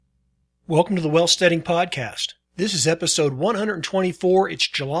Welcome to the Wealth Steading Podcast. This is episode 124. It's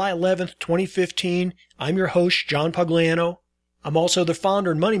July 11th, 2015. I'm your host, John Pugliano. I'm also the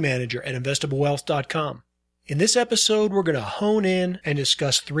founder and money manager at investablewealth.com. In this episode, we're going to hone in and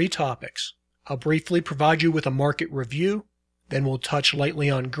discuss three topics. I'll briefly provide you with a market review, then we'll touch lightly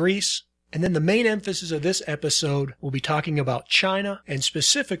on Greece, and then the main emphasis of this episode will be talking about China and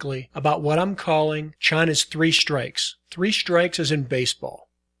specifically about what I'm calling China's three strikes. Three strikes as in baseball.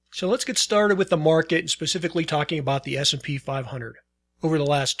 So let's get started with the market and specifically talking about the S&P 500. Over the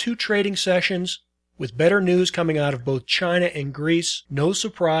last two trading sessions, with better news coming out of both China and Greece, no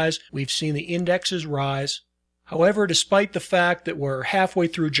surprise, we've seen the indexes rise. However, despite the fact that we're halfway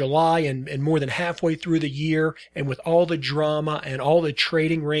through July and more than halfway through the year, and with all the drama and all the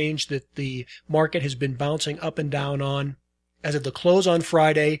trading range that the market has been bouncing up and down on, as of the close on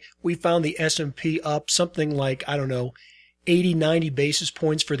Friday, we found the S&P up something like, 80, 90 basis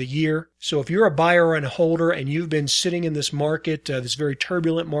points for the year. So if you're a buyer and a holder and you've been sitting in this market, this very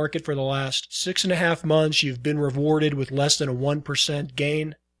turbulent market for the last 6.5 months, you've been rewarded with less than a 1%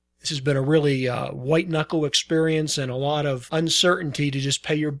 gain. This has been a really white knuckle experience and a lot of uncertainty to just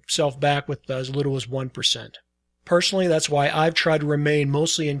pay yourself back with as little as 1%. Personally, that's why I've tried to remain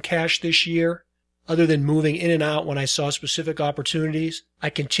mostly in cash this year. Other than moving in and out when I saw specific opportunities, I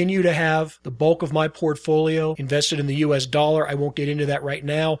continue to have the bulk of my portfolio invested in the US dollar. I won't get into that right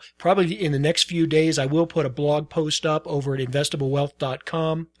now. Probably in the next few days, I will put a blog post up over at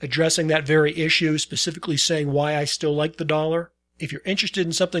investablewealth.com addressing that very issue, specifically saying why I still like the dollar. If you're interested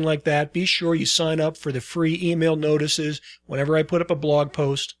in something like that, be sure you sign up for the free email notices whenever I put up a blog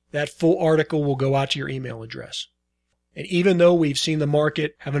post. That full article will go out to your email address. And even though we've seen the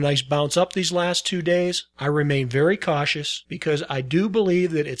market have a nice bounce up these last 2 days, I remain very cautious because I do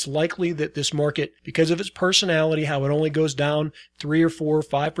believe that it's likely that this market, because of its personality, how it only goes down 3 or 4 or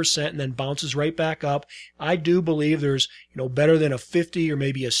 5% and then bounces right back up, I do believe there's, better than a 50 or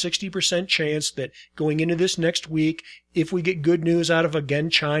maybe a 60% chance that going into this next week, if we get good news out of, again,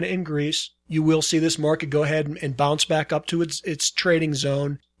 China and Greece, you will see this market go ahead and bounce back up to its trading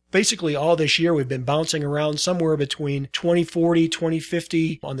zone. Basically, all this year, we've been bouncing around somewhere between 2040,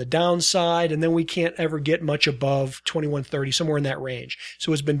 2050 on the downside, and then we can't ever get much above 2130, somewhere in that range.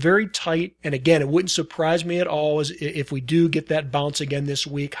 So it's been very tight. And again, it wouldn't surprise me at all if we do get that bounce again this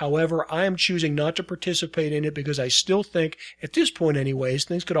week. However, I am choosing not to participate in it because I still think, at this point anyways,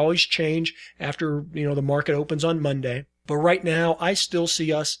 things could always change after, the market opens on Monday. But right now, I still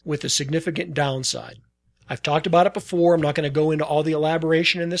see us with a significant downside. I've talked about it before. I'm not going to go into all the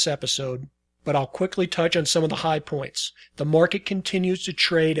elaboration in this episode, but I'll quickly touch on some of the high points. The market continues to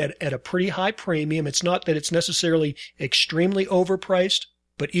trade at a pretty high premium. It's not that it's necessarily extremely overpriced,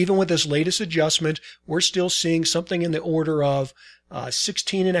 but even with this latest adjustment, we're still seeing something in the order of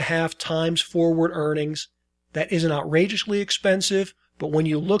 16.5 times forward earnings. That isn't outrageously expensive, but when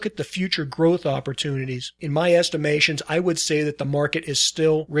you look at the future growth opportunities, in my estimations, I would say that the market is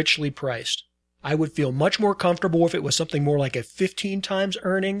still richly priced. I would feel much more comfortable if it was something more like a 15 times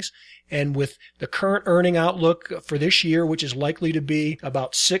earnings. And with the current earning outlook for this year, which is likely to be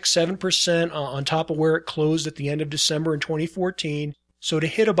about 6-7% on top of where it closed at the end of December in 2014. So to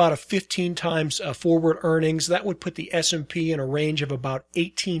hit about a 15 times forward earnings, that would put the S&P in a range of about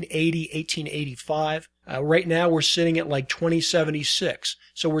 1880, 1885. Right now we're sitting at like 2076.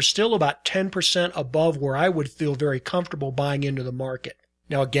 So we're still about 10% above where I would feel very comfortable buying into the market.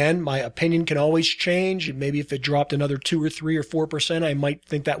 Now, again, my opinion can always change. Maybe if it dropped another 2 or 3 or 4%, I might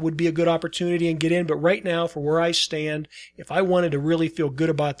think that would be a good opportunity and get in. But right now, for where I stand, if I wanted to really feel good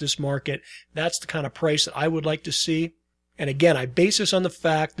about this market, that's the kind of price that I would like to see. And again, I base this on the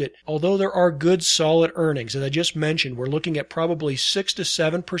fact that although there are good, solid earnings, as I just mentioned, we're looking at probably 6 to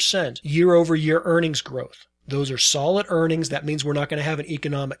 7% year-over-year earnings growth. Those are solid earnings. That means we're not going to have an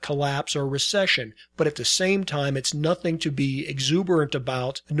economic collapse or recession. But at the same time, it's nothing to be exuberant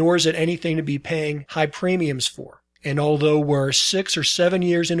about, nor is it anything to be paying high premiums for. And although we're 6 or 7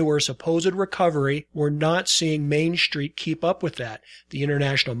 years into our supposed recovery, we're not seeing Main Street keep up with that. The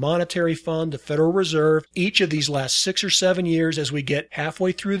International Monetary Fund, the Federal Reserve, each of these last 6 or 7 years, as we get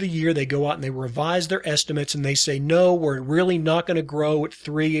halfway through the year, they go out and they revise their estimates and they say, no, we're really not going to grow at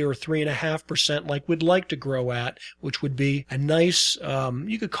 3 or 3.5% like we'd like to grow at, which would be a nice,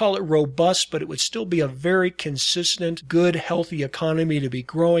 you could call it robust, but it would still be a very consistent, good, healthy economy to be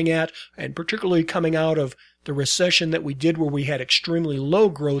growing at, and particularly coming out of the recession that we did where we had extremely low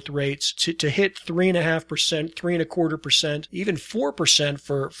growth rates to hit 3.5%, 3.25%, even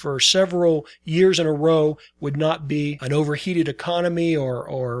 4% for several years in a row would not be an overheated economy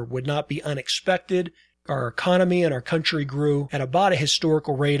or would not be unexpected. Our economy and our country grew at about a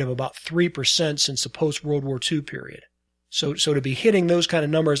historical rate of about 3% since the post-World War II period. So to be hitting those kind of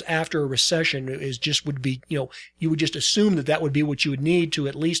numbers after a recession would be, you would just assume that would be what you would need to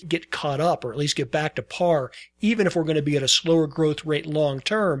at least get caught up or at least get back to par. Even if we're going to be at a slower growth rate long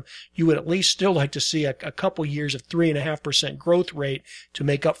term, you would at least still like to see a couple years of 3.5% growth rate to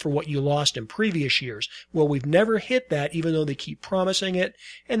make up for what you lost in previous years. Well, we've never hit that, even though they keep promising it.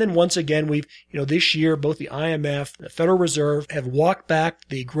 And then once again, this year, both the IMF and the Federal Reserve have walked back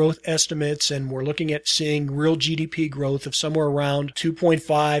the growth estimates, and we're looking at seeing real GDP growth of somewhere around 2.5,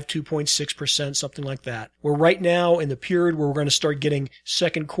 2.6%, something like that. We're right now in the period where we're going to start getting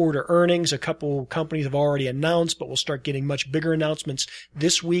second quarter earnings. A couple companies have already announced, but we'll start getting much bigger announcements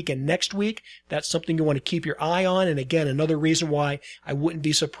this week and next week. That's something you want to keep your eye on. And again, another reason why I wouldn't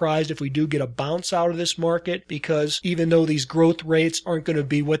be surprised if we do get a bounce out of this market, because even though these growth rates aren't going to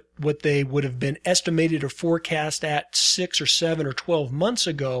be what they would have been estimated or forecast at 6 or 7 or 12 months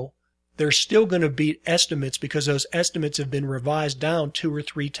ago, they're still going to beat estimates because those estimates have been revised down 2 or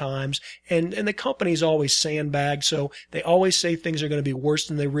 3 times. And the companies always sandbag, so they always say things are going to be worse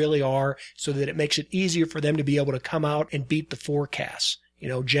than they really are, so that it makes it easier for them to be able to come out and beat the forecasts.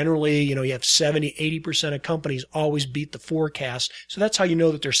 Generally, you have 70, 80% of companies always beat the forecast. So that's how you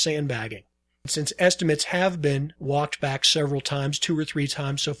know that they're sandbagging. Since estimates have been walked back several times, 2 or 3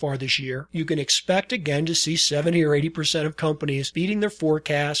 times so far this year, you can expect again to see 70 or 80% of companies beating their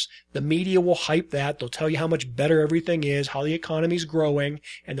forecasts. The media will hype that. They'll tell you how much better everything is, how the economy is growing.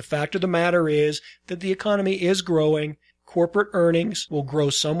 And the fact of the matter is that the economy is growing. Corporate earnings will grow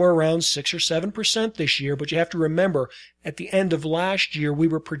somewhere around 6 or 7% this year, but you have to remember, at the end of last year, we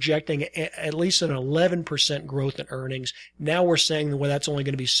were projecting at least an 11% growth in earnings. Now we're saying, well, that's only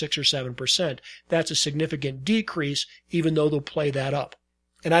going to be 6 or 7%. That's a significant decrease, even though they'll play that up.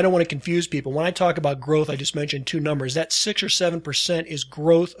 And I don't want to confuse people. When I talk about growth, I just mentioned 2 numbers. That 6 or 7% is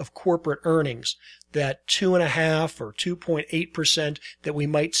growth of corporate earnings. That 2.5 or 2.8% that we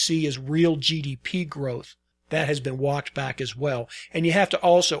might see as real GDP growth, that has been walked back as well. And you have to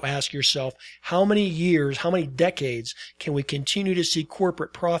also ask yourself, how many years, how many decades can we continue to see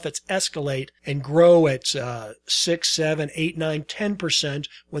corporate profits escalate and grow at 6, 7, 8, 9, 10%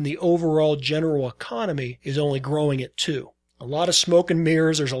 when the overall general economy is only growing at 2? A lot of smoke and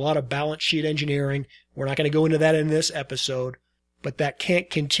mirrors. There's a lot of balance sheet engineering. We're not going to go into that in this episode, but that can't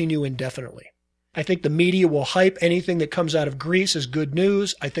continue indefinitely. I think the media will hype anything that comes out of Greece as good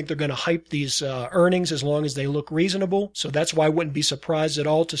news. I think they're going to hype these earnings as long as they look reasonable. So that's why I wouldn't be surprised at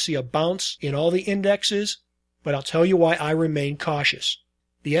all to see a bounce in all the indexes. But I'll tell you why I remain cautious.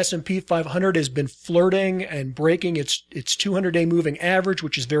 The S&P 500 has been flirting and breaking its 200-day moving average,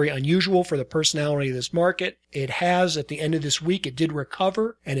 which is very unusual for the personality of this market. It has, at the end of this week, it did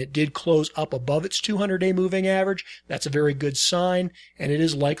recover, and it did close up above its 200-day moving average. That's a very good sign, and it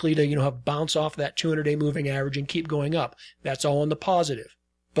is likely to, have bounce off that 200-day moving average and keep going up. That's all in the positive.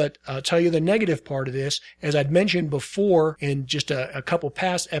 But I'll tell you the negative part of this. As I'd mentioned before in just a couple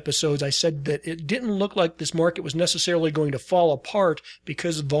past episodes, I said that it didn't look like this market was necessarily going to fall apart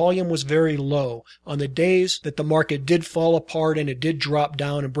because volume was very low. On the days that the market did fall apart and it did drop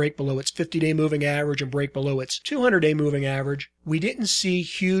down and break below its 50-day moving average and break below its 200-day moving average, we didn't see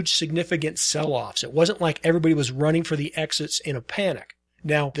huge significant sell-offs. It wasn't like everybody was running for the exits in a panic.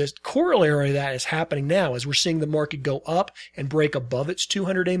 Now, the corollary of that is happening now as we're seeing the market go up and break above its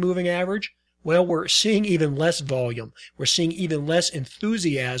 200-day moving average. Well, we're seeing even less volume. We're seeing even less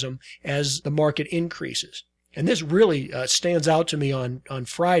enthusiasm as the market increases. And this really stands out to me on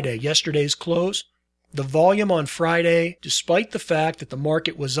Friday, yesterday's close. The volume on Friday, despite the fact that the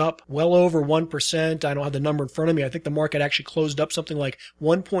market was up well over 1%, I don't have the number in front of me. I think the market actually closed up something like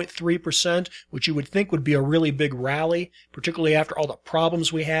 1.3%, which you would think would be a really big rally, particularly after all the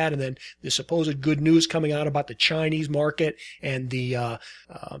problems we had and then the supposed good news coming out about the Chinese market and the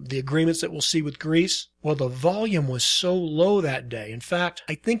agreements that we'll see with Greece. Well, the volume was so low that day. In fact,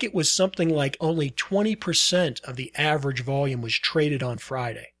 I think it was something like only 20% of the average volume was traded on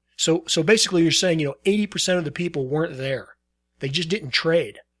Friday. So basically you're saying, 80% of the people weren't there. They just didn't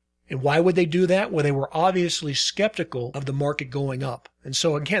trade. And why would they do that? Well, they were obviously skeptical of the market going up. And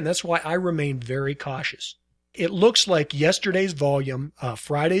so again, that's why I remain very cautious. It looks like yesterday's volume,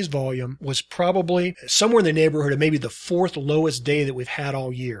 Friday's volume, was probably somewhere in the neighborhood of maybe the 4th lowest day that we've had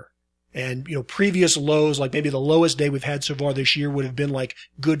all year. And, previous lows, like maybe the lowest day we've had so far this year would have been like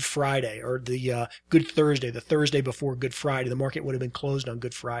Good Friday or the Good Thursday, the Thursday before Good Friday. The market would have been closed on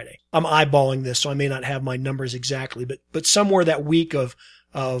Good Friday. I'm eyeballing this, so I may not have my numbers exactly, but somewhere that week of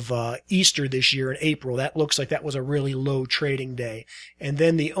of Easter this year in April. That looks like that was a really low trading day. And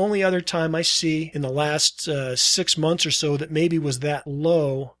then the only other time I see in the last 6 months or so that maybe was that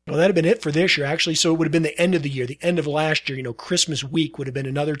low, well, that'd have been it for this year, actually. So it would have been the end of the year, the end of last year. Christmas week would have been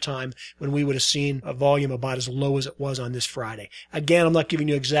another time when we would have seen a volume about as low as it was on this Friday. Again, I'm not giving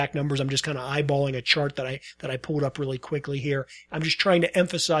you exact numbers. I'm just kind of eyeballing a chart that I pulled up really quickly here. I'm just trying to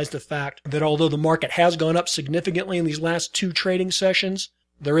emphasize the fact that although the market has gone up significantly in these last 2 trading sessions,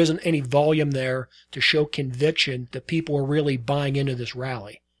 there isn't any volume there to show conviction that people are really buying into this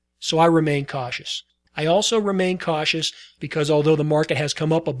rally. So I remain cautious. I also remain cautious because although the market has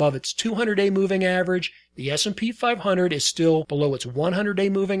come up above its 200-day moving average, the S&P 500 is still below its 100-day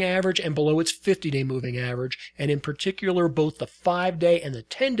moving average and below its 50-day moving average. And in particular, both the 5-day and the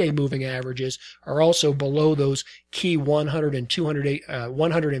 10-day moving averages are also below those key 100 and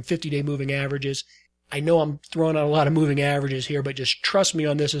 150-day moving averages. I know I'm throwing out a lot of moving averages here, but just trust me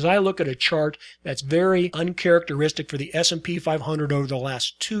on this. As I look at a chart that's very uncharacteristic for the S&P 500 over the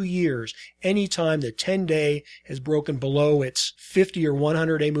last 2 years, anytime the 10-day has broken below its 50 or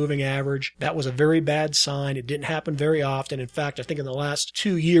 100-day moving average, that was a very bad sign. It didn't happen very often. In fact, I think in the last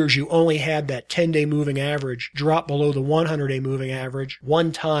 2 years, you only had that 10-day moving average drop below the 100-day moving average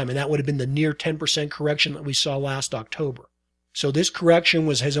one time, and that would have been the near 10% correction that we saw last October. So this correction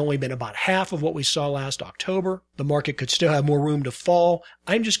has only been about half of what we saw last October. The market could still have more room to fall.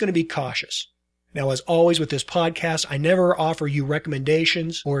 I'm just going to be cautious. Now, as always with this podcast, I never offer you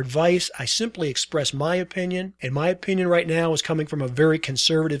recommendations or advice. I simply express my opinion, and my opinion right now is coming from a very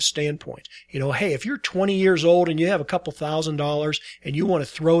conservative standpoint. Hey, if you're 20 years old and you have a couple $1,000s and you want to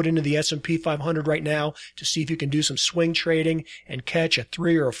throw it into the S&P 500 right now to see if you can do some swing trading and catch a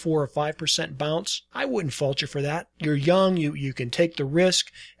 3 or a 4 or 5% bounce, I wouldn't fault you for that. You're young. You can take the risk.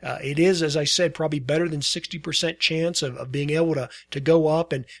 It is, as I said, probably better than 60% chance of being able to go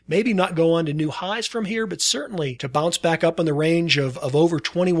up and maybe not go on to new highs from here, but certainly to bounce back up in the range of over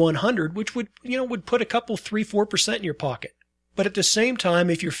 2,100, which would put a couple 3-4% in your pocket. But at the same time,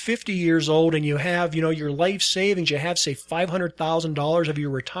 if you're 50 years old and you have, your life savings, you have, say, $500,000 of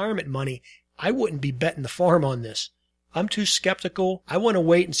your retirement money, I wouldn't be betting the farm on this. I'm too skeptical. I want to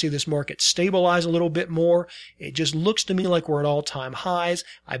wait and see this market stabilize a little bit more. It just looks to me like we're at all-time highs.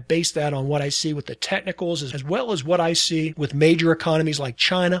 I base that on what I see with the technicals as well as what I see with major economies like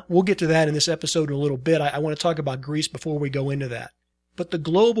China. We'll get to that in this episode in a little bit. I want to talk about Greece before we go into that. But the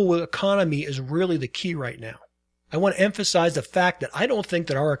global economy is really the key right now. I want to emphasize the fact that I don't think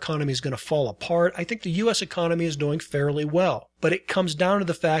that our economy is going to fall apart. I think the U.S. economy is doing fairly well. But it comes down to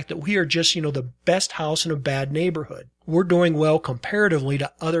the fact that we are just, the best house in a bad neighborhood. We're doing well comparatively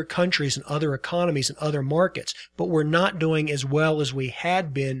to other countries and other economies and other markets, but we're not doing as well as we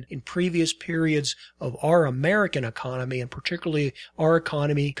had been in previous periods of our American economy, and particularly our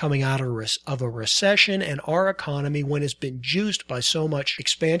economy coming out of a recession, and our economy when it's been juiced by so much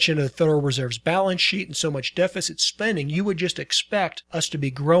expansion of the Federal Reserve's balance sheet and so much deficit spending. You would just expect us to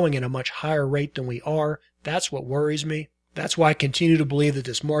be growing at a much higher rate than we are. That's what worries me. That's why I continue to believe that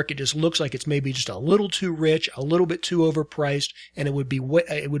this market just looks like it's maybe just a little too rich, a little bit too overpriced, and it would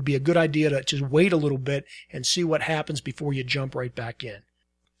be a good idea to just wait a little bit and see what happens before you jump right back in.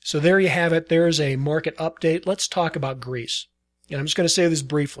 So there you have it. There's a market update. Let's talk about Greece. And I'm just going to say this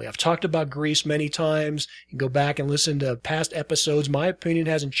briefly. I've talked about Greece many times. You can go back and listen to past episodes. My opinion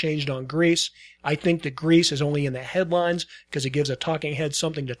hasn't changed on Greece. I think that Greece is only in the headlines because it gives a talking head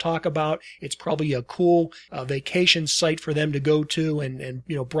something to talk about. It's probably a cool vacation site for them to go to and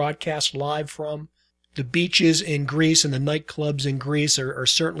broadcast live from. The beaches in Greece and the nightclubs in Greece are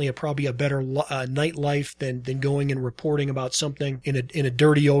certainly probably a better nightlife than going and reporting about something in a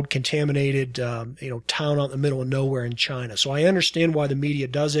dirty old contaminated town out in the middle of nowhere in China. So I understand why the media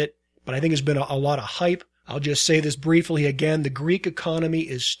does it, but I think there's been a lot of hype. I'll just say this briefly again. The Greek economy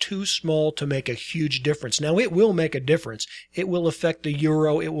is too small to make a huge difference. Now, it will make a difference. It will affect the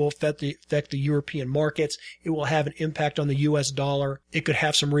euro. It will affect the European markets. It will have an impact on the U.S. dollar. It could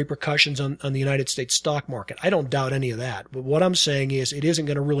have some repercussions on the United States stock market. I don't doubt any of that. But what I'm saying is it isn't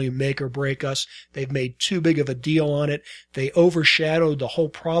going to really make or break us. They've made too big of a deal on it. They overshadowed the whole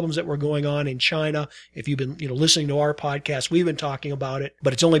problems that were going on in China. If you've been listening to our podcast, we've been talking about it.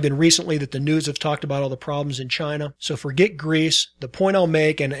 But it's only been recently that the news have talked about all the problems in China. So forget Greece. The point I'll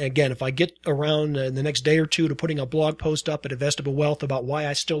make, and again, if I get around in the next day or two to putting a blog post up at Investable Wealth about why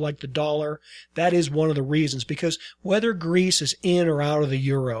I still like the dollar, that is one of the reasons. Because whether Greece is in or out of the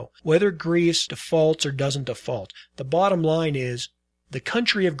euro, whether Greece defaults or doesn't default, the bottom line is the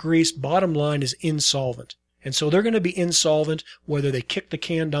country of Greece, bottom line, is insolvent. And so they're going to be insolvent whether they kick the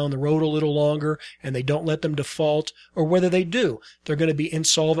can down the road a little longer and they don't let them default, or whether they do. They're going to be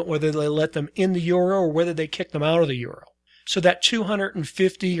insolvent whether they let them in the euro or whether they kick them out of the euro. So that $250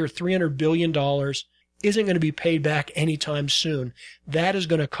 or $300 billion isn't going to be paid back anytime soon. That is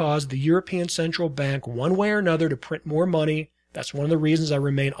going to cause the European Central Bank, one way or another, to print more money. That's one of the reasons I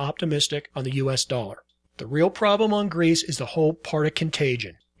remain optimistic on the US dollar. The real problem on Greece is the whole part of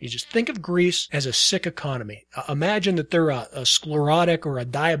contagion. You just think of Greece as a sick economy. Imagine that they're a sclerotic or a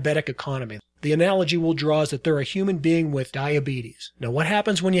diabetic economy. The analogy we'll draw is that they're a human being with diabetes. Now, what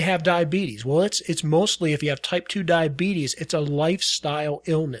happens when you have diabetes? Well, it's mostly, if you have type 2 diabetes, it's a lifestyle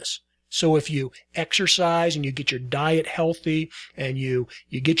illness. So if you exercise and you get your diet healthy and you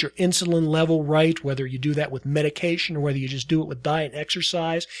get your insulin level right, whether you do that with medication or whether you just do it with diet and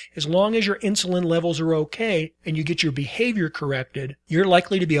exercise, as long as your insulin levels are okay and you get your behavior corrected, you're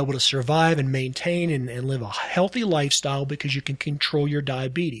likely to be able to survive and maintain and live a healthy lifestyle because you can control your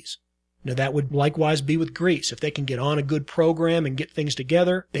diabetes. Now, that would likewise be with Greece. If they can get on a good program and get things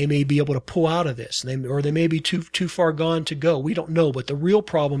together, they may be able to pull out of this, or they may be too far gone to go. We don't know. But the real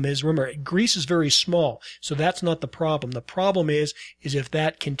problem is, remember, Greece is very small, so that's not the problem. The problem is if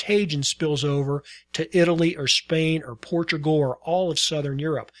that contagion spills over to Italy or Spain or Portugal or all of Southern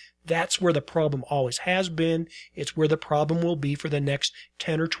Europe. That's where the problem always has been. It's where the problem will be for the next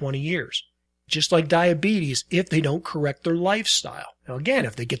 10 or 20 years. Just like diabetes, if they don't correct their lifestyle. Now again,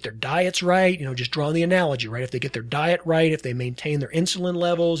 if they get their diets right, just drawing the analogy, right? If they get their diet right, if they maintain their insulin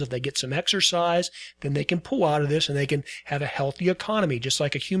levels, if they get some exercise, then they can pull out of this and they can have a healthy economy, just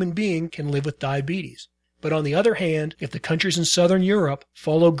like a human being can live with diabetes. But on the other hand, if the countries in Southern Europe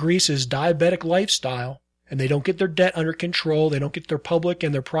follow Greece's diabetic lifestyle, and they don't get their debt under control, they don't get their public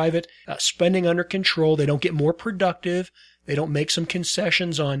and their private spending under control, they don't get more productive, they don't make some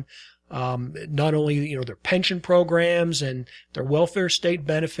concessions on not only, their pension programs and their welfare state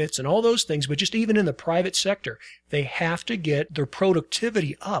benefits and all those things, but just even in the private sector, they have to get their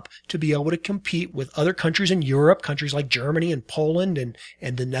productivity up to be able to compete with other countries in Europe, countries like Germany and Poland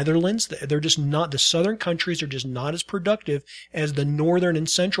and the Netherlands. They're just not, the southern countries are just not as productive as the northern and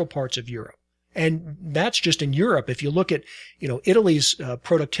central parts of Europe. And that's just in Europe. If you look at, Italy's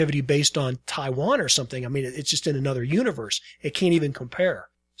productivity based on Taiwan or something, it's just in another universe. It can't even compare.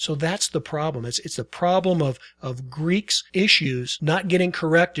 So that's the problem. It's the problem of Greeks' issues not getting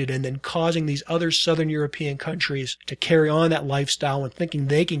corrected and then causing these other Southern European countries to carry on that lifestyle and thinking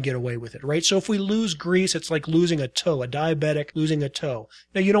they can get away with it, right? So if we lose Greece, it's like losing a toe, a diabetic losing a toe.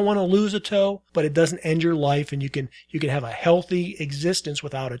 Now, you don't want to lose a toe, but it doesn't end your life and you can have a healthy existence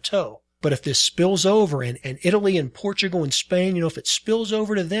without a toe. But if this spills over and Italy and Portugal and Spain, if it spills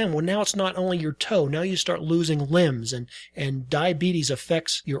over to them, well, now it's not only your toe. Now you start losing limbs and diabetes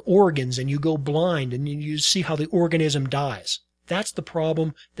affects your organs and you go blind and you see how the organism dies. That's the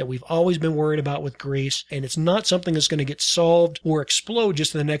problem that we've always been worried about with Greece, and it's not something that's going to get solved or explode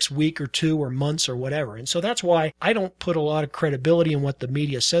just in the next week or two or months or whatever. And so that's why I don't put a lot of credibility in what the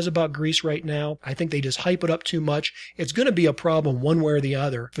media says about Greece right now. I think they just hype it up too much. It's going to be a problem one way or the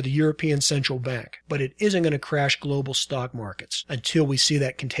other for the European Central Bank, but it isn't going to crash global stock markets until we see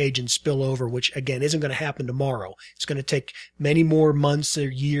that contagion spill over, which again isn't going to happen tomorrow. It's going to take many more months or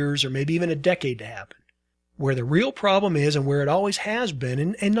years or maybe even a decade to happen. Where the real problem is and where it always has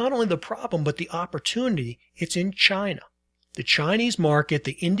been, and not only the problem, but the opportunity, it's in China. The Chinese market,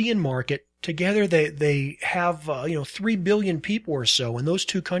 the Indian market, together they have 3 billion people or so in those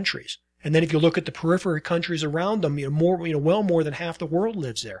two countries. And then if you look at the periphery countries around them, well more than half the world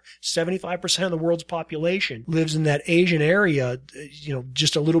lives there. 75% of the world's population lives in that Asian area,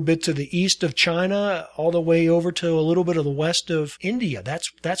 just a little bit to the east of China, all the way over to a little bit of the west of India.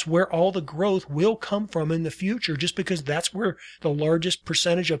 That's where all the growth will come from in the future, just because that's where the largest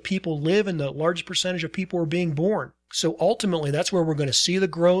percentage of people live and the largest percentage of people are being born. So ultimately, that's where we're going to see the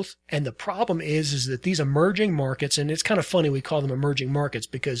growth. And the problem is that these emerging markets, and it's kind of funny we call them emerging markets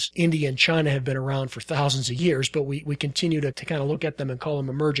because India and China have been around for thousands of years, but we continue to kind of look at them and call them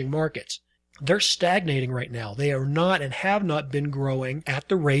emerging markets. They're stagnating right now. They are not and have not been growing at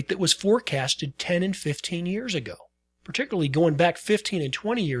the rate that was forecasted 10 and 15 years ago. Particularly going back 15 and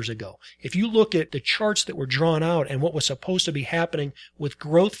 20 years ago. If you look at the charts that were drawn out and what was supposed to be happening with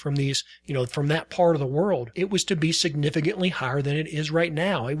growth from these, from that part of the world, it was to be significantly higher than it is right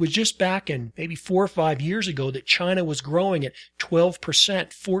now. It was just back in maybe 4 or 5 years ago that China was growing at 12%,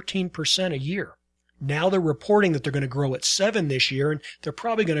 14% a year. Now they're reporting that they're going to grow at 7% this year, and they're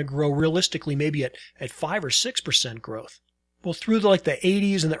probably going to grow realistically maybe at 5 or 6% growth. Well, through the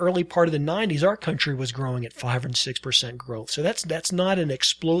 80s and the early part of the 90s, our country was growing at 5 and 6% growth. So that's not an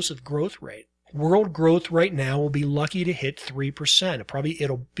explosive growth rate. World growth right now will be lucky to hit 3%.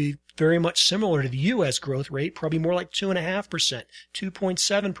 It'll be very much similar to the U.S. growth rate, probably more like 2.5%,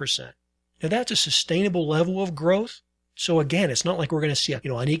 2.7%. Now that's a sustainable level of growth. So again, it's not like we're going to see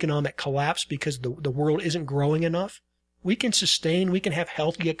an economic collapse because the world isn't growing enough. We can have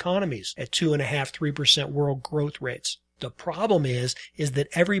healthy economies at 2.5%, 3% world growth rates. The problem is that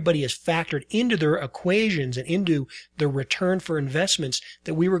everybody has factored into their equations and into the return for investments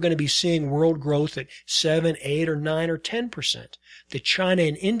that we were going to be seeing world growth at 7, 8, or 9, or 10%. That China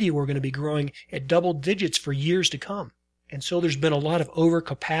and India were going to be growing at double digits for years to come. And so there's been a lot of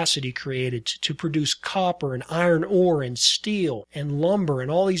overcapacity created to produce copper and iron ore and steel and lumber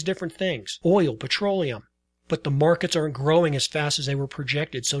and all these different things, oil, petroleum. But the markets aren't growing as fast as they were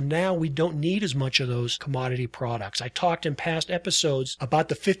projected. So now we don't need as much of those commodity products. I talked in past episodes about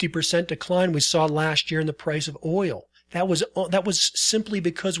the 50% decline we saw last year in the price of oil. That was simply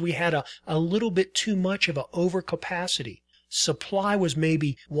because we had a little bit too much of an overcapacity. Supply was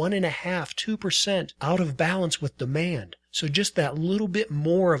maybe 1.5%, 2% out of balance with demand. So just that little bit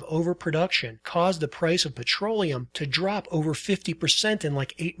more of overproduction caused the price of petroleum to drop over 50% in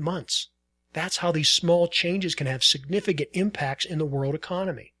like 8 months. That's how these small changes can have significant impacts in the world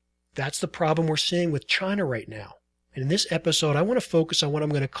economy. That's the problem we're seeing with China right now. And in this episode, I want to focus on what I'm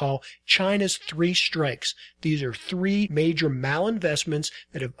going to call China's 3 strikes. These are 3 major malinvestments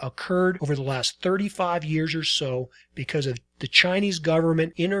that have occurred over the last 35 years or so because of the Chinese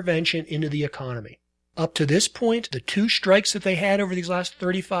government intervention into the economy. Up to this point, the 2 strikes that they had over these last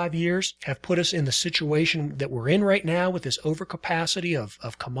 35 years have put us in the situation that we're in right now with this overcapacity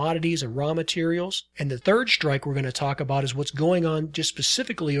of commodities and raw materials. And the 3rd strike we're going to talk about is what's going on just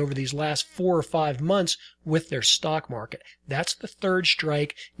specifically over these last 4 or 5 months with their stock market. That's the 3rd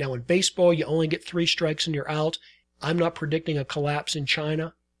strike. Now in baseball, you only get 3 strikes and you're out. I'm not predicting a collapse in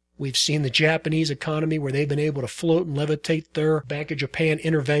China. We've seen the Japanese economy where they've been able to float and levitate their Bank of Japan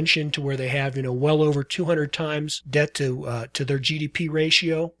intervention to where they have, well over 200 times debt to their GDP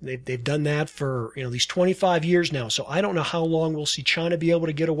ratio. They've done that for, these 25 years now. So I don't know how long we'll see China be able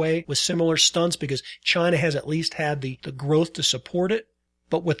to get away with similar stunts because China has at least had the growth to support it.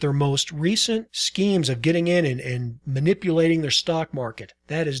 But with their most recent schemes of getting in and manipulating their stock market,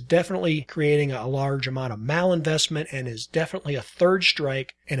 that is definitely creating a large amount of malinvestment and is definitely a 3rd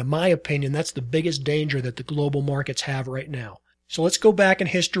strike. And in my opinion, that's the biggest danger that the global markets have right now. So let's go back in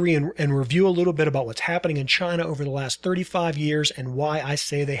history and review a little bit about what's happening in China over the last 35 years and why I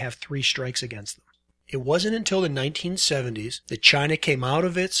say they have 3 strikes against them. It wasn't until the 1970s that China came out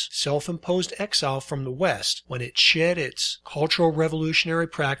of its self-imposed exile from the West when it shed its cultural revolutionary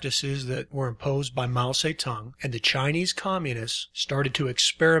practices that were imposed by Mao Zedong, and the Chinese communists started to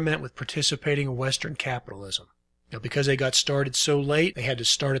experiment with participating in Western capitalism. Now, because they got started so late, they had to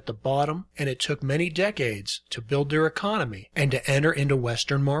start at the bottom, and it took many decades to build their economy and to enter into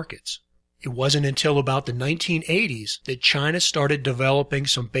Western markets. It wasn't until about the 1980s that China started developing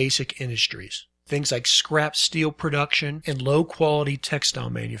some basic industries. Things like scrap steel production and low-quality textile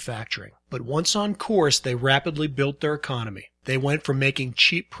manufacturing. But once on course, they rapidly built their economy. They went from making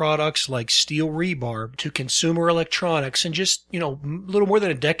cheap products like steel rebar to consumer electronics in just, a little more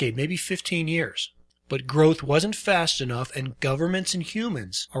than a decade, maybe 15 years. But growth wasn't fast enough, and governments and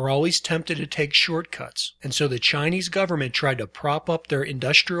humans are always tempted to take shortcuts. And so the Chinese government tried to prop up their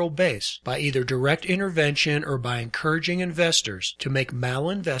industrial base by either direct intervention or by encouraging investors to make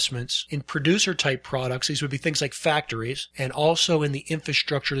malinvestments in producer-type products. These would be things like factories, and also in the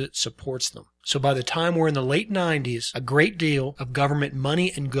infrastructure that supports them. So by the time we're in the late 90s, a great deal of government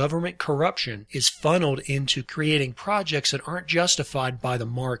money and government corruption is funneled into creating projects that aren't justified by the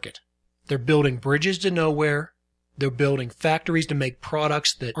market. They're building bridges to nowhere. They're building factories to make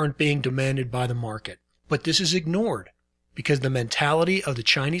products that aren't being demanded by the market. But this is ignored because the mentality of the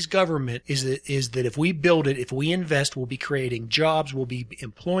Chinese government is that if we build it, if we invest, we'll be creating jobs, we'll be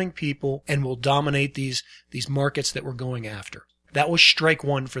employing people, and we'll dominate these markets that we're going after. That was strike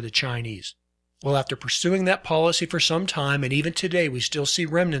 1 for the Chinese. Well, after pursuing that policy for some time, and even today we still see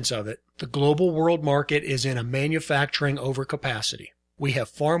remnants of it, the global world market is in a manufacturing overcapacity. We have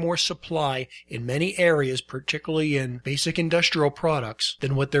far more supply in many areas, particularly in basic industrial products,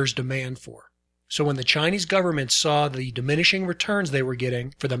 than what there's demand for. So when the Chinese government saw the diminishing returns they were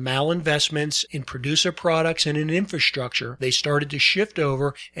getting for the malinvestments in producer products and in infrastructure, they started to shift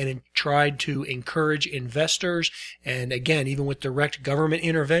over and tried to encourage investors, and again, even with direct government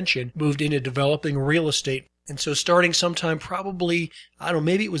intervention, moved into developing real estate And so starting sometime probably, I don't know,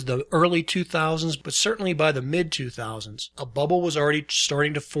 maybe it was the early 2000s, but certainly by the mid 2000s, a bubble was already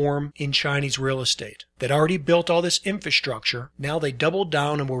starting to form in Chinese real estate. They'd already built all this infrastructure. Now they doubled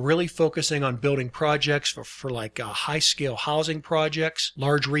down and were really focusing on building projects for like high-scale housing projects,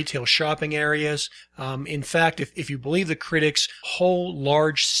 large retail shopping areas. In fact, if you believe the critics, whole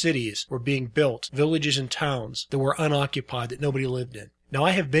large cities were being built, villages and towns that were unoccupied, that nobody lived in. Now,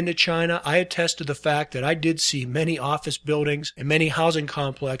 I have been to China. I attest to the fact that I did see many office buildings and many housing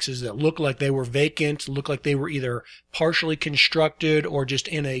complexes that looked like they were vacant, looked like they were either partially constructed or just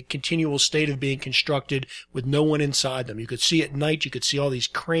in a continual state of being constructed with no one inside them. You could see at night, you could see all these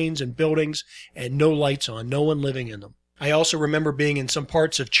cranes and buildings and no lights on, no one living in them. I also remember being in some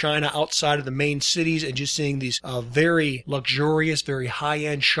parts of China outside of the main cities and just seeing these very luxurious, very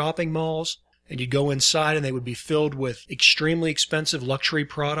high-end shopping malls. And you'd go inside and they would be filled with extremely expensive luxury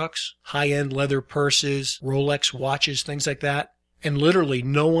products, high-end leather purses, Rolex watches, things like that. And literally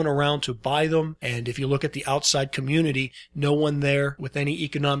no one around to buy them. And if you look at the outside community, no one there with any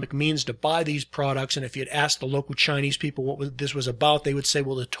economic means to buy these products. And if you'd asked the local Chinese people what this was about, they would say,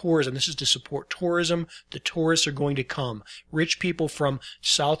 well, the tourism, this is to support tourism. The tourists are going to come. Rich people from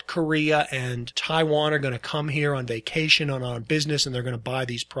South Korea and Taiwan are going to come here on vacation, on business, and they're going to buy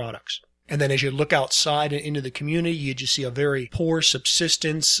these products. And then as you look outside and into the community, you just see a very poor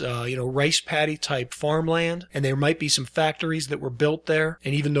subsistence, rice paddy type farmland. And there might be some factories that were built there.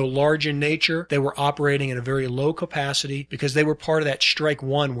 And even though large in nature, they were operating at a very low capacity because they were part of that strike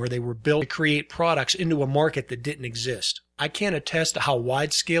one where they were built to create products into a market that didn't exist. I can't attest to how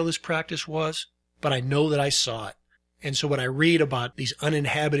wide scale this practice was, but I know that I saw it. And so when I read about these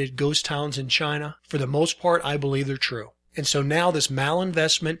uninhabited ghost towns in China, for the most part, I believe they're true. And so now this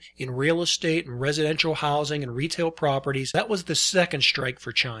malinvestment in real estate and residential housing and retail properties, that was the second strike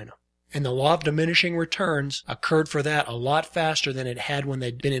for China. And the law of diminishing returns occurred for that a lot faster than it had when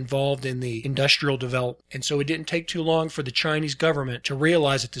they'd been involved in the industrial development. And so it didn't take too long for the Chinese government to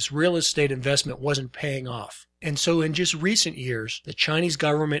realize that this real estate investment wasn't paying off. And so in just recent years, the Chinese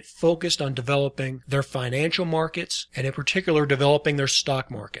government focused on developing their financial markets and in particular developing their stock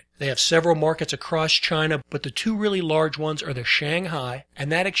market. They have several markets across China, but the two really large ones are the Shanghai,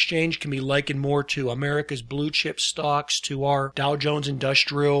 and that exchange can be likened more to America's blue chip stocks, to our Dow Jones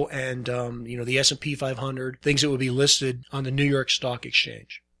Industrial and the S&P 500, things that would be listed on the New York Stock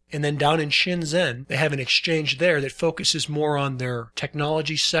Exchange. And then down in Shenzhen, they have an exchange there that focuses more on their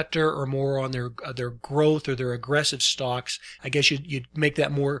technology sector or more on their growth or their aggressive stocks. I guess you'd make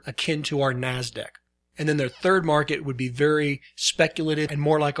that more akin to our NASDAQ. And then their third market would be very speculative and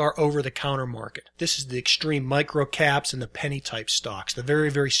more like our over-the-counter market. This is the extreme micro caps and the penny type stocks, the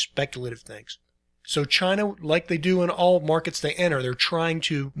very, very speculative things. So China, like they do in all markets they enter, they're trying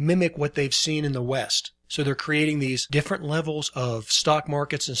to mimic what they've seen in the West. So they're creating these different levels of stock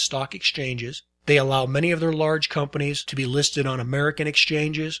markets and stock exchanges. They allow many of their large companies to be listed on American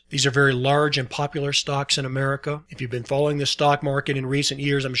exchanges. These are very large and popular stocks in America. If you've been following the stock market in recent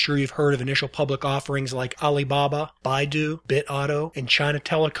years, I'm sure you've heard of initial public offerings like Alibaba, Baidu, BitAuto, and China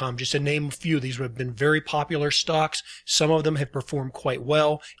Telecom, just to name a few. These have been very popular stocks. Some of them have performed quite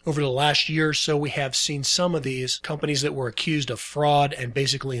well. Over the last year or so, we have seen some of these companies that were accused of fraud and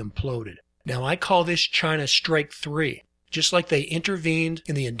basically imploded. Now, I call this China Strike 3. Just like they intervened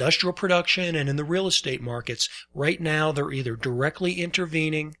in the industrial production and in the real estate markets, right now they're either directly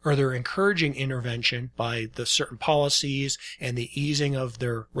intervening or they're encouraging intervention by the certain policies and the easing of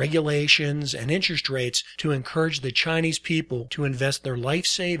their regulations and interest rates to encourage the Chinese people to invest their life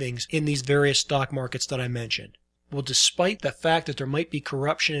savings in these various stock markets that I mentioned. Well, despite the fact that there might be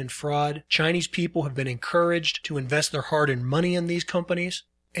corruption and fraud, Chinese people have been encouraged to invest their hard-earned money in these companies.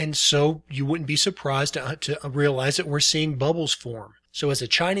 And so you wouldn't be surprised to realize that we're seeing bubbles form. So as the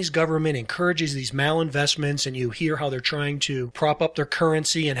Chinese government encourages these malinvestments and you hear how they're trying to prop up their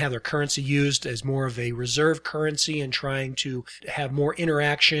currency and have their currency used as more of a reserve currency and trying to have more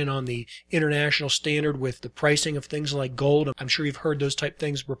interaction on the international standard with the pricing of things like gold. I'm sure you've heard those type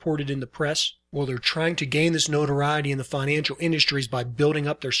things reported in the press. Well, they're trying to gain this notoriety in the financial industries by building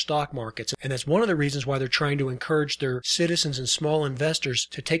up their stock markets. And that's one of the reasons why they're trying to encourage their citizens and small investors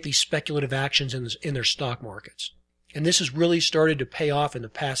to take these speculative actions in their stock markets. And this has really started to pay off in the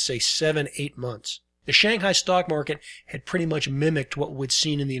past, say, 7-8 months. The Shanghai stock market had pretty much mimicked what we'd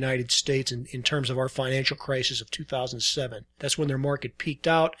seen in the United States in terms of our financial crisis of 2007. That's when their market peaked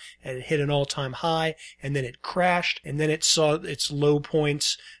out and it hit an all-time high, and then it crashed, and then it saw its low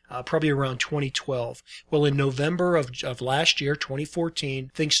points probably around 2012. Well, in November of last year, 2014,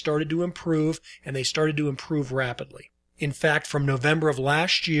 things started to improve, and they started to improve rapidly. In fact, from November of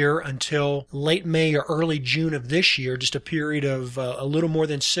last year until late May or early June of this year, just a period of a little more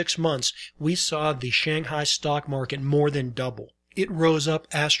than 6 months, we saw the Shanghai stock market more than double. It rose up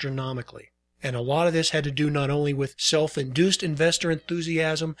astronomically. And a lot of this had to do not only with self-induced investor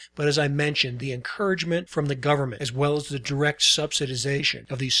enthusiasm, but as I mentioned, the encouragement from the government, as well as the direct subsidization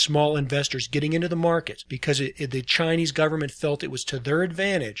of these small investors getting into the markets, because the Chinese government felt it was to their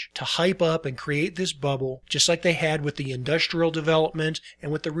advantage to hype up and create this bubble, just like they had with the industrial development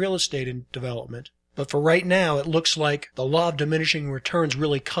and with the real estate development. But for right now, it looks like the law of diminishing returns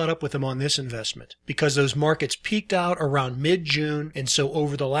really caught up with them on this investment, because those markets peaked out around mid-June, and so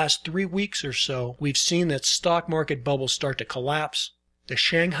over the last 3 weeks or so, we've seen that stock market bubbles start to collapse. The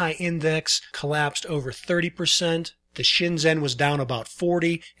Shanghai index collapsed over 30%. The Shenzhen was down about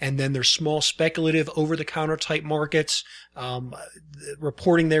 40%, and then there's small speculative over-the-counter type markets.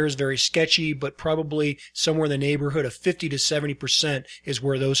 Reporting there is very sketchy, but probably somewhere in the neighborhood of 50 to 70% is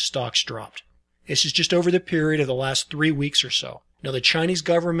where those stocks dropped. This is just over the period of the last 3 weeks or so. Now, the Chinese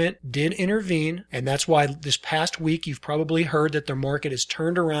government did intervene, and that's why this past week you've probably heard that their market has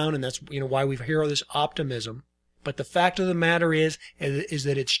turned around, and that's why we hear all this optimism. But the fact of the matter is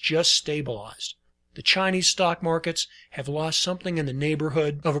that it's just stabilized. The Chinese stock markets have lost something in the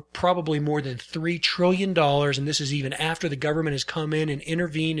neighborhood of probably more than $3 trillion, and this is even after the government has come in and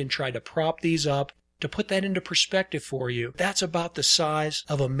intervened and tried to prop these up. To put that into perspective for you, that's about the size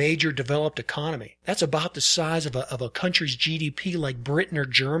of a major developed economy. That's about the size of a country's GDP like Britain or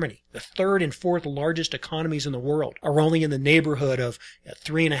Germany. The third and fourth largest economies in the world are only in the neighborhood of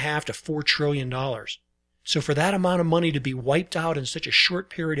 $3.5 to $4 trillion. So for that amount of money to be wiped out in such a short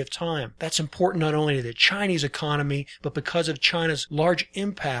period of time, that's important not only to the Chinese economy, but because of China's large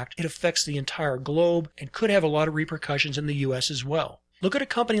impact, it affects the entire globe and could have a lot of repercussions in the U.S. as well. Look at a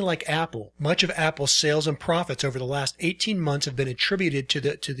company like Apple. Much of Apple's sales and profits over the last 18 months have been attributed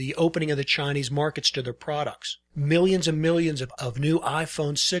to the opening of the Chinese markets to their products. Millions and millions of new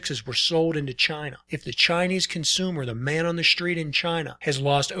iPhone 6s were sold into China. If the Chinese consumer, the man on the street in China, has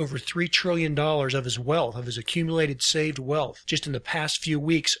lost over $3 trillion of his wealth, of his accumulated saved wealth, just in the past few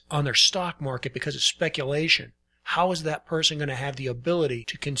weeks on their stock market because of speculation, how is that person going to have the ability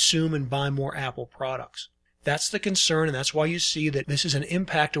to consume and buy more Apple products? That's the concern, and that's why you see that this is an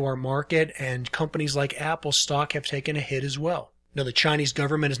impact to our market, and companies like Apple stock have taken a hit as well. Now, the Chinese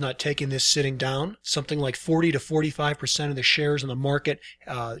government is not taking this sitting down. Something like 40 to 45% of the shares in the market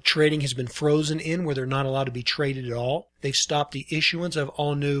trading has been frozen in, where they're not allowed to be traded at all. They've stopped the issuance of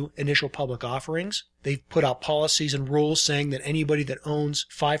all new initial public offerings. They've put out policies and rules saying that anybody that owns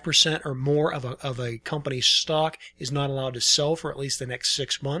 5% or more of a company's stock is not allowed to sell for at least the next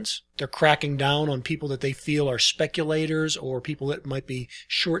 6 months. They're cracking down on people that they feel are speculators or people that might be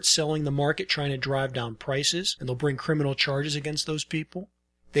short selling the market trying to drive down prices, and they'll bring criminal charges against those people.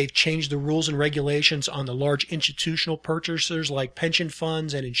 They've changed the rules and regulations on the large institutional purchasers like pension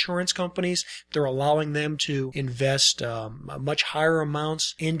funds and insurance companies. They're allowing them to invest much higher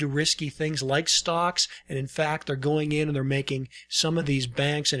amounts into risky things like stocks. And in fact, they're going in and they're making some of these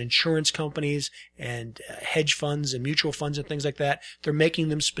banks and insurance companies and hedge funds and mutual funds and things like that, they're making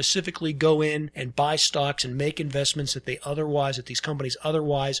them specifically go in and buy stocks and make investments that these companies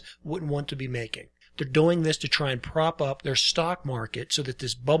otherwise wouldn't want to be making. They're doing this to try and prop up their stock market so that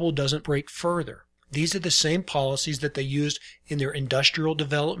this bubble doesn't break further. These are the same policies that they used in their industrial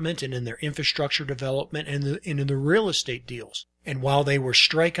development and in their infrastructure development and in the real estate deals. And while they were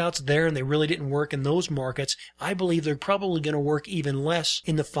strikeouts there and they really didn't work in those markets, I believe they're probably going to work even less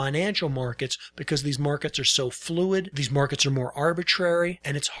in the financial markets because these markets are so fluid, these markets are more arbitrary,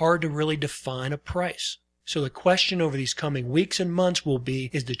 and it's hard to really define a price. So the question over these coming weeks and months will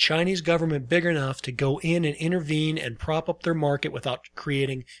be, is the Chinese government big enough to go in and intervene and prop up their market without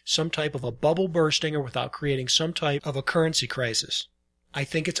creating some type of a bubble bursting or without creating some type of a currency crisis? I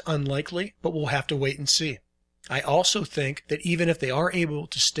think it's unlikely, but we'll have to wait and see. I also think that even if they are able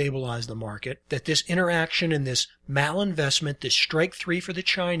to stabilize the market, that this interaction and this malinvestment, this strike three for the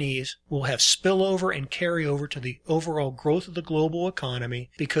Chinese, will have spillover and carryover to the overall growth of the global economy,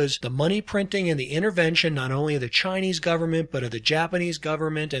 because the money printing and the intervention not only of the Chinese government but of the Japanese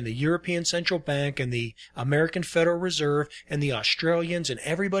government and the European Central Bank and the American Federal Reserve and the Australians and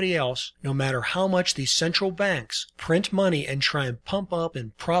everybody else, no matter how much these central banks print money and try and pump up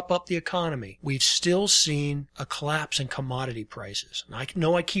and prop up the economy, we've still seen a collapse in commodity prices. And I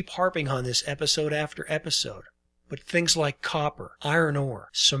know I keep harping on this episode after episode, but things like copper, iron ore,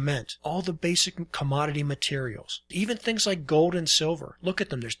 cement, all the basic commodity materials, even things like gold and silver, look at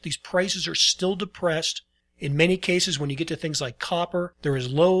them. These prices are still depressed. In many cases, when you get to things like copper, they're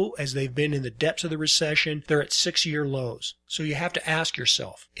as low as they've been in the depths of the recession. They're at 6-year lows. So you have to ask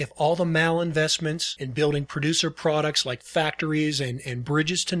yourself, if all the malinvestments in building producer products like factories and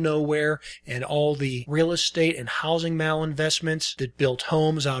bridges to nowhere, and all the real estate and housing malinvestments that built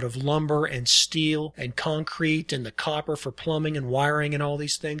homes out of lumber and steel and concrete and the copper for plumbing and wiring and all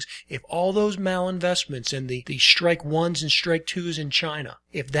these things, if all those malinvestments and the strike ones and strike twos in China,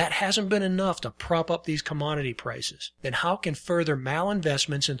 if that hasn't been enough to prop up these commodity prices, then how can further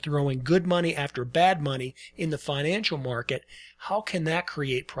malinvestments and throwing good money after bad money in the financial market, how can that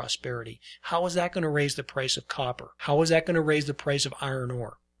create prosperity? How is that going to raise the price of copper? How is that going to raise the price of iron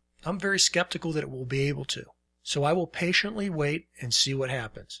ore? I'm very skeptical that it will be able to. So I will patiently wait and see what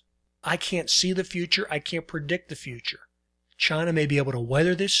happens. I can't see the future. I can't predict the future. China may be able to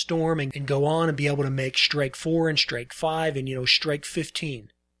weather this storm and go on and be able to make strike 4 and strike 5 and, strike 15.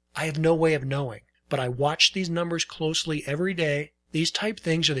 I have no way of knowing, but I watch these numbers closely every day. These type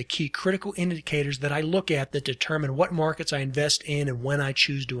things are the key critical indicators that I look at that determine what markets I invest in and when I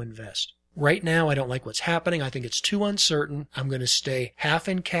choose to invest. Right now, I don't like what's happening. I think it's too uncertain. I'm going to stay half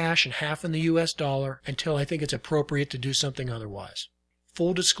in cash and half in the US dollar until I think it's appropriate to do something otherwise.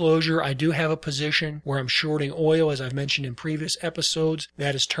 Full disclosure, I do have a position where I'm shorting oil, as I've mentioned in previous episodes.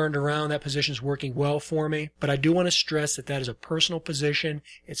 That has turned around. That position is working well for me. But I do want to stress that that is a personal position.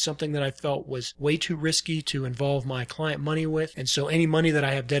 It's something that I felt was way too risky to involve my client money with. And so any money that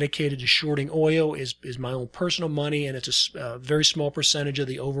I have dedicated to shorting oil is my own personal money, and it's a very small percentage of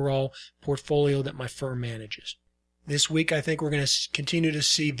the overall portfolio that my firm manages. This week, I think we're going to continue to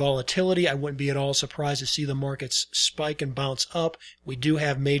see volatility. I wouldn't be at all surprised to see the markets spike and bounce up. We do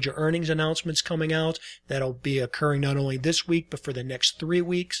have major earnings announcements coming out. That'll be occurring not only this week, but for the next 3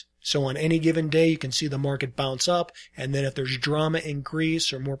 weeks. So on any given day, you can see the market bounce up. And then if there's drama in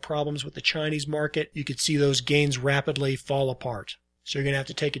Greece or more problems with the Chinese market, you could see those gains rapidly fall apart. So you're going to have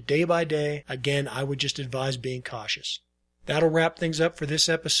to take it day by day. Again, I would just advise being cautious. That'll wrap things up for this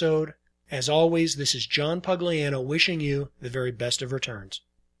episode. As always, this is John Pugliano wishing you the very best of returns.